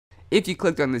If you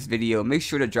clicked on this video, make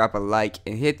sure to drop a like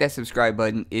and hit that subscribe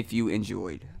button if you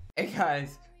enjoyed. Hey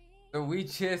guys, so we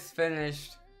just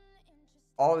finished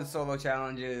all the solo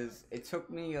challenges. It took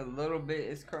me a little bit.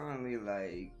 It's currently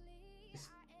like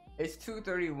it's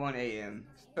 2:31 a.m.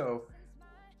 So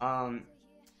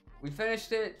we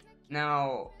finished it.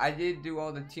 Now I did do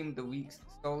all the team of the week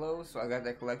solos, so I got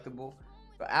that collectible.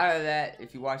 But out of that,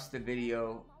 if you watched the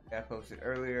video that I posted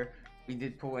earlier, we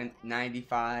did pull in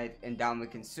 95 and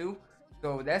Dominic and Sue,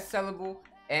 so that's sellable.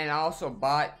 And I also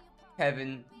bought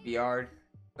Kevin Biard,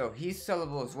 so he's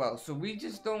sellable as well. So we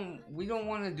don't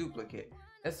want to duplicate.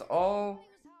 That's all.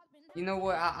 You know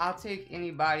what? I'll take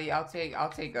anybody. I'll take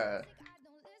a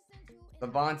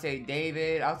Levante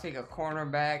David. I'll take a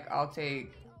cornerback. I'll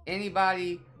take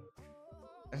anybody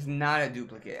that's not a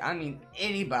duplicate. I mean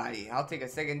anybody. I'll take a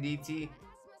second DT.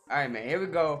 All right, man. Here we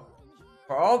go.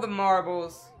 For all the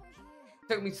marbles.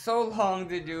 Took me so long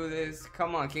to do this.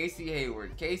 Come on, Casey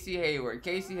Hayward. Casey Hayward.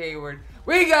 Casey Hayward.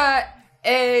 We got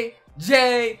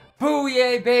AJ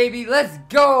Bouye, baby. Let's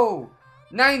go.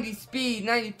 90 speed,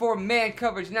 94 man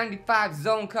coverage, 95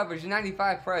 zone coverage,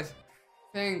 95 press.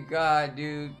 Thank God,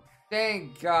 dude.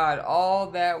 Thank God.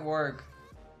 All that work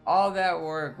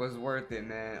was worth it,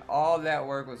 man. All that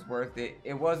work was worth it.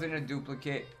 It wasn't a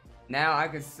duplicate. Now I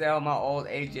can sell my old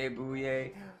AJ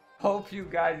Bouye. Hope you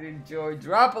guys enjoyed.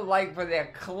 Drop a like for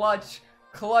that clutch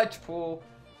pull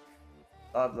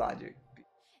of Logic.